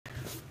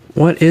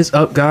What is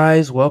up,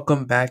 guys?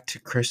 Welcome back to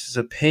Chris's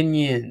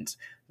Opinions.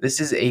 This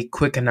is a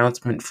quick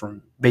announcement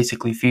from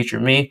basically Future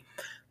Me.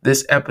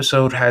 This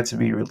episode had to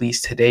be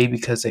released today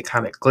because it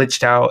kind of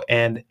glitched out,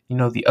 and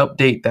the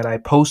update that I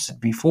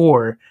posted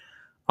before,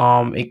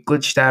 it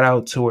glitched that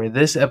out to where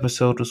this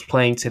episode was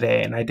playing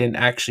today, and I didn't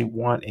actually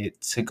want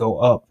it to go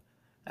up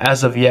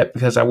as of yet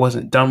because I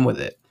wasn't done with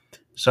it.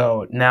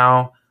 So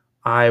now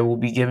I will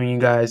be giving you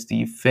guys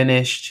the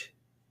finished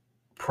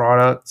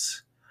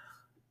products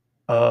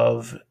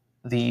of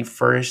the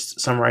first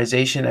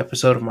summarization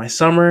episode of my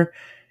summer.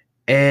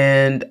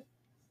 And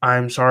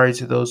I'm sorry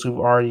to those who've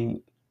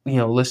already,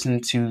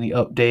 listened to the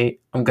update.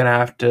 I'm going to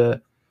have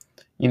to,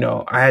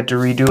 I had to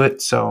redo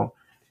it. So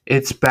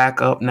it's back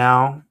up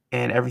now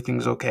and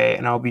everything's okay.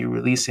 And I'll be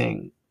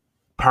releasing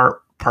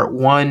part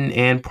one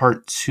and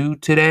part two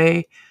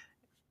today.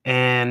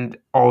 And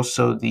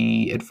also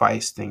the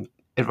advice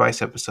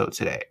episode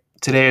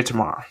today or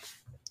tomorrow.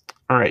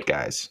 All right,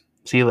 guys.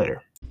 See you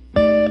later.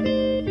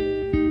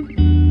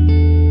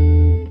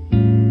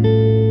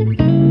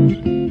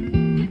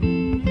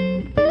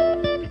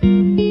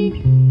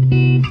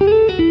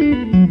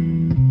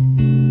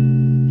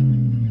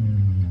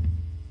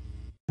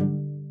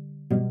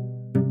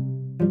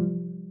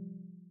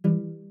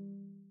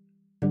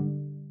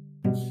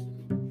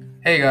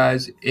 Hey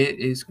guys, it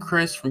is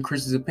Chris from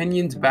Chris's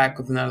Opinions back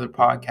with another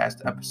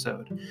podcast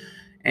episode.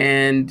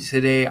 And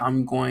today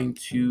I'm going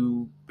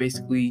to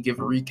basically give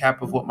a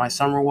recap of what my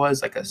summer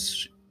was, like a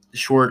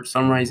short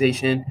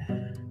summarization.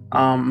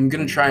 I'm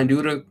going to try and do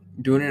it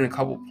in a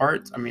couple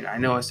parts. I mean, I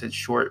know I said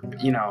short, but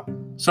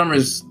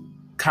summer's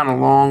kind of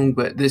long,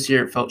 but this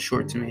year it felt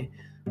short to me.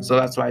 So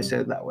that's why I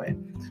said it that way.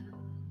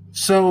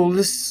 So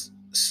this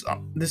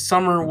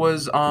summer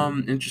was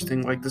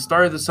interesting. Like the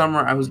start of the summer,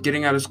 I was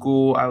getting out of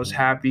school, I was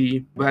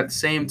happy, but at the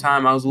same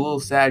time I was a little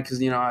sad because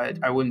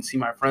I wouldn't see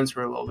my friends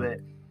for a little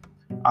bit.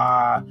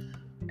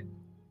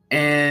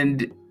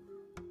 And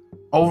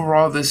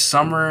overall this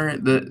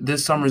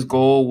summer's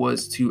goal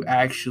was to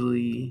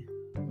actually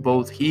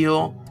both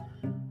heal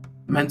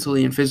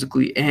mentally and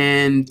physically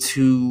and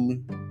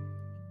to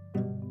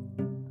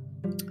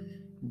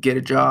get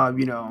a job,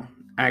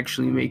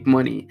 actually make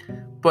money.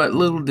 But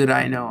little did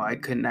I know I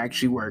couldn't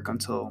actually work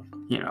until,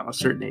 a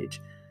certain age.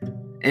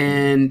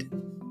 And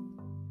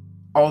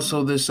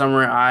also this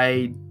summer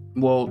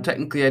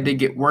technically I did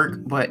get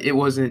work, but it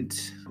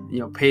wasn't,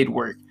 paid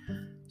work.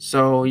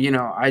 So,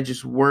 I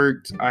just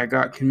worked, I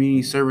got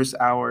community service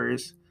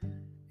hours,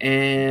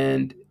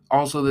 and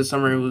also this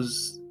summer it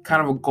was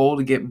kind of a goal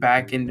to get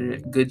back into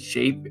good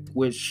shape,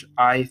 which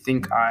I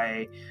think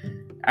I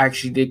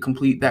actually did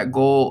complete that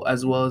goal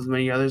as well as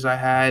many others I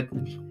had.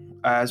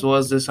 As well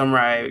as this summer,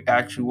 I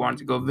actually wanted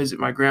to go visit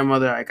my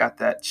grandmother. I got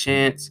that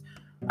chance.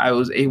 I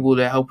was able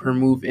to help her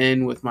move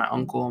in with my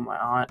uncle and my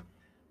aunt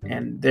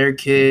and their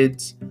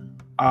kids.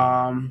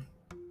 I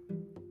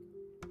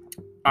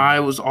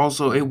was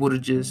also able to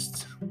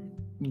just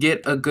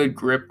get a good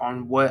grip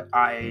on what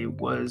I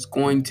was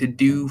going to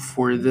do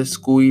for this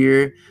school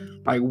year,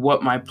 like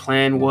what my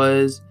plan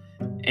was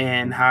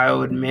and how I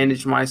would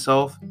manage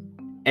myself.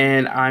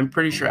 And I'm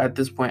pretty sure at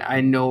this point I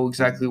know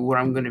exactly what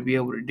I'm going to be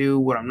able to do,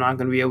 what I'm not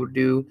going to be able to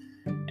do,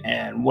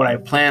 and what I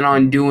plan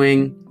on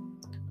doing.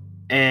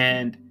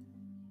 And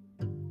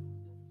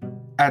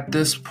at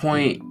this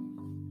point,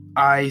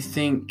 I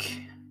think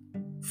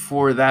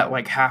for that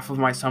like half of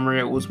my summer,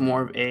 it was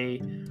more of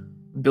a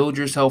build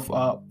yourself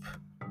up,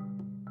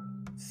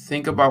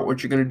 think about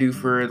what you're going to do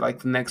for like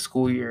the next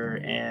school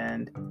year.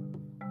 And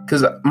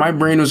because my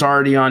brain was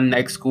already on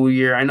next school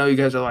year. I know you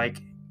guys are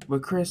like,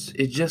 but Chris,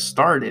 it just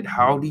started.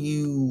 How do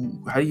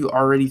you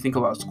already think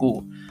about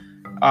school?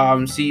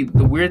 See,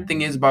 the weird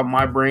thing is about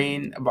my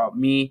brain, about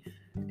me,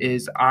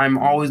 is I'm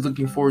always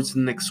looking forward to the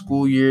next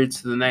school year,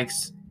 to the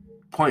next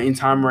point in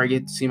time where I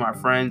get to see my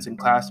friends and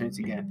classmates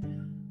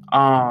again.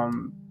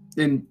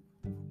 And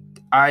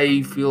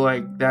I feel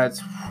like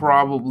that's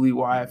probably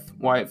why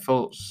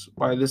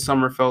this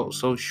summer felt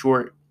so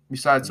short.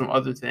 Besides some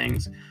other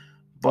things,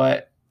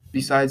 but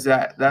besides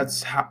that,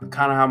 that's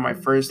kind of how my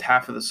first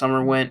half of the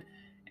summer went,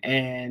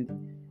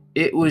 and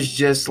it was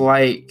just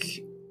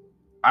like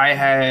I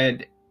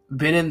had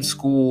been in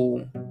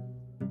school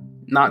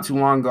not too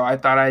long ago. I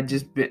thought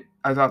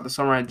the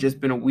summer had just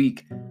been a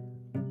week.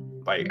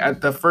 Like at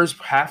the first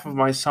half of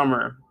my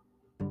summer,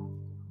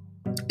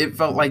 it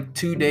felt like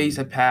 2 days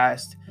had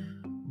passed,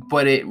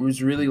 but it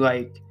was really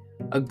like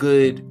a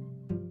good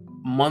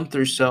month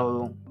or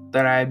so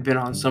that I had been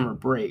on summer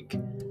break.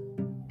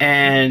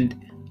 And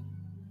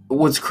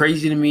what's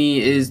crazy to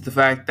me is the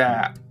fact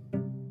that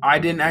I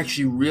didn't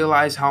actually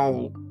realize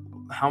how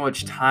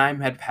much time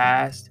had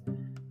passed,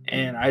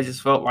 and I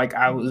just felt like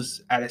I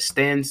was at a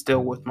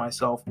standstill with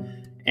myself.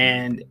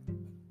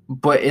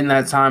 But in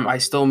that time I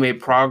still made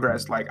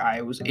progress. Like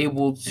I was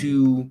able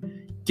to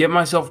get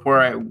myself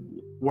where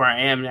I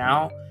am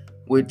now,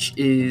 which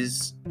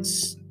is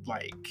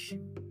like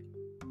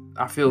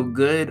I feel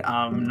good.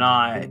 I'm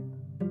not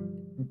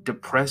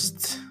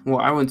depressed. Well,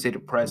 I wouldn't say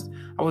depressed.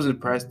 I wasn't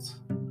depressed.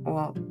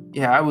 Well,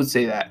 yeah, I would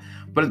say that.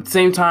 But at the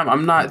same time,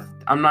 I'm not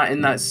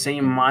in that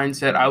same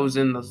mindset. I was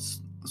in the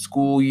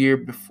school year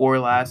before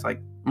last,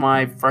 like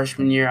my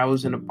freshman year, I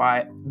was in a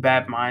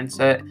bad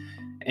mindset,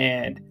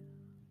 and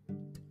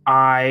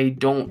I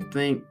think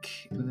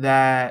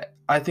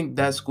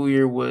that school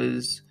year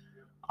was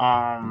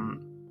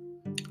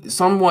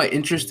somewhat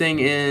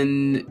interesting,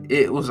 and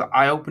it was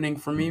eye-opening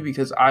for me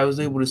because I was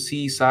able to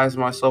see sides of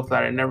myself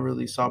that I never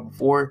really saw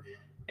before,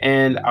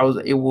 and I was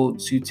able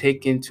to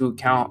take into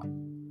account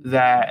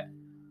that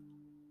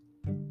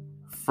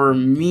for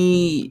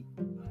me,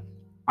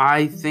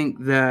 I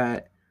think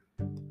that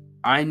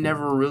I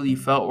never really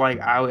felt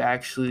like I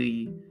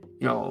actually,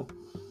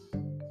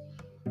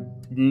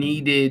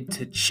 needed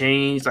to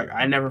change. Like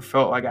I never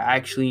felt like I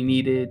actually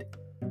needed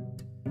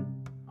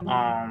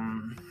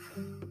um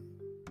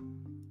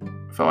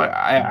felt like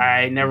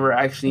I never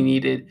actually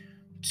needed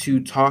to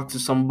talk to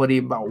somebody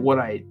about what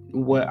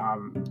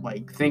I'm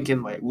like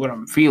thinking, like what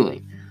I'm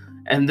feeling.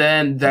 And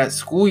then that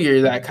school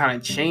year, that kind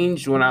of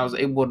changed when I was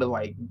able to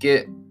like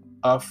get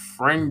a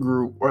friend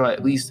group, or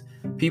at least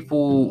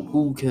people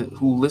who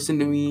listen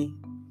to me,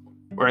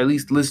 or at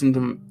least listen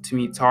to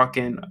me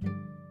talking,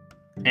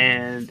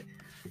 and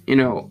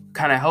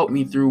kind of help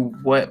me through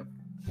what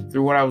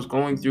I was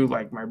going through,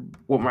 like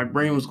what my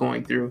brain was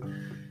going through.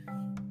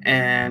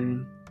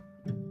 And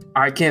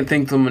I can't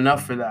thank them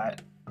enough for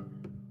that.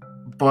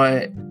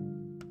 But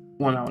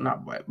well, no,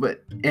 not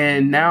but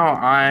and now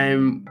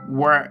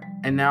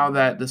now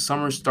that the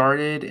summer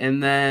started,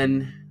 and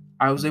then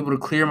I was able to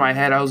clear my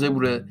head, I was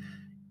able to,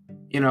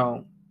 you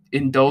know,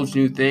 indulge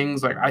new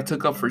things. Like I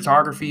took up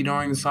photography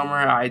during the summer,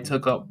 I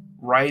took up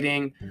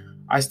writing.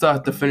 I still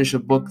have to finish a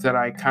book that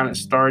I kind of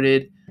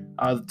started.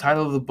 The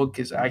title of the book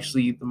is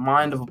actually The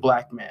Mind of a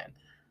Black Man.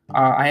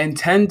 I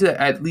intend to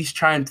at least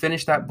try and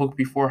finish that book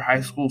before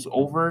high school's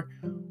over,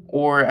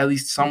 or at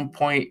least some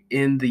point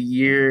in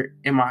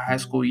my high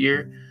school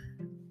year.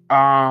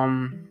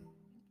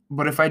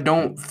 But if I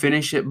don't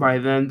finish it by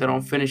then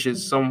I'll finish it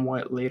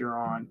somewhat later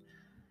on.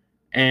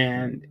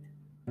 And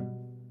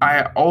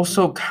I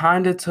also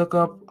kind of took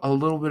up a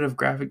little bit of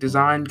graphic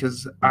design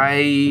because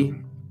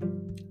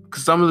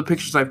some of the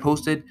pictures I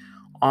posted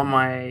on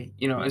my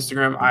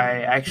Instagram,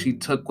 I actually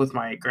took with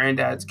my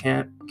granddad's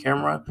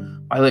camera,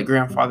 my late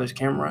grandfather's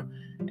camera,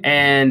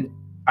 and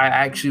I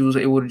actually was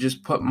able to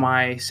just put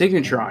my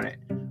signature on it,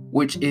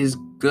 which is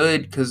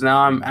good because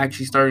now I'm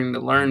actually starting to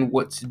learn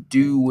what to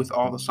do with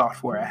all the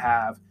software I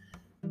have.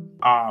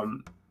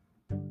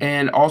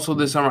 And also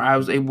this summer I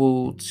was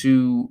able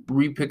to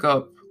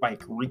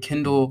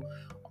rekindle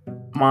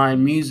my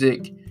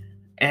music,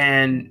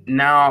 and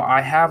now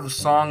I have a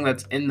song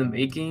that's in the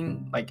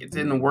making, like it's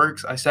in the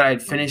works. I said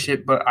I'd finish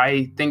it, but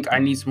I think I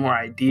need some more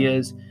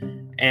ideas,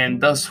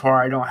 and thus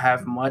far I don't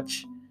have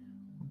much.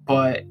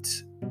 But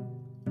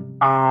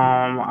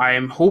I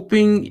am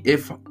hoping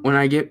if and when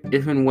I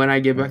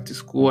get back to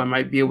school, I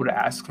might be able to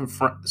ask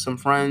some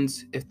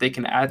friends if they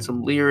can add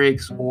some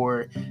lyrics,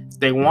 or if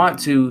they want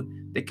to,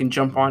 they can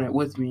jump on it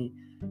with me,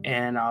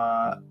 and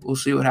we'll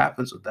see what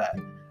happens with that.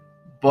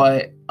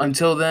 But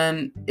until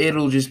then,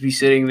 it'll just be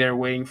sitting there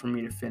waiting for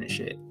me to finish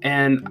it,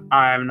 and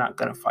I'm not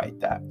gonna fight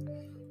that.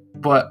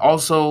 But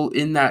also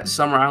in that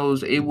summer, I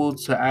was able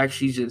to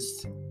actually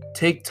just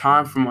take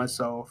time for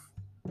myself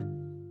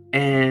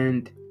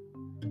and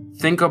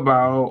think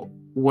about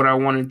what I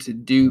wanted to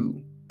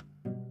do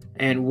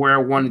and where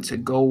I wanted to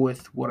go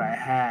with what I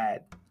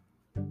had.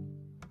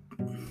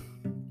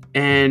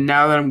 And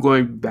now that I'm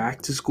going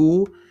back to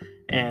school,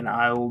 and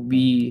I will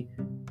be,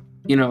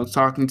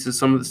 talking to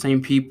some of the same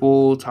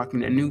people, talking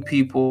to new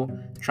people,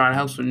 trying to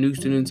help some new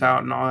students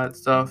out and all that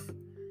stuff,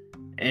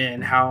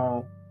 and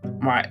how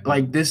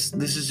this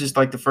is just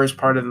like the first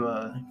part of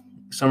the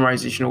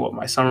summarization of what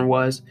my summer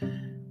was.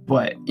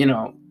 But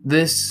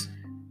this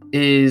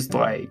is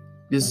like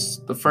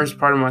the first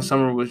part of my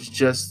summer was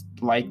just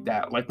like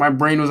that. Like my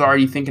brain was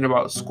already thinking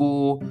about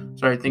school,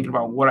 started thinking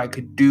about what I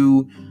could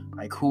do,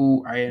 like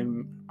who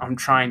I'm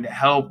trying to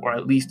help, or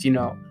at least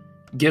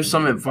give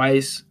some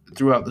advice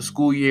throughout the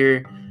school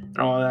year and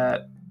all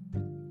that,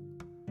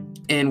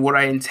 and what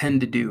I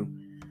intend to do.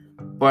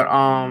 But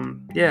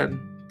yeah,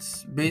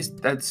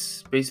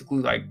 that's basically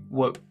like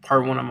what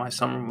part 1 of my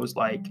summer was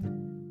like.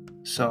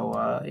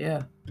 So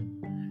yeah,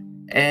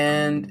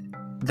 and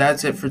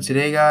that's it for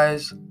today,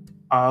 guys.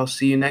 I'll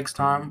see you next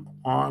time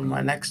on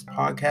my next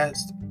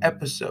podcast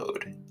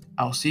episode.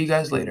 I'll see you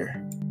guys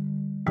later.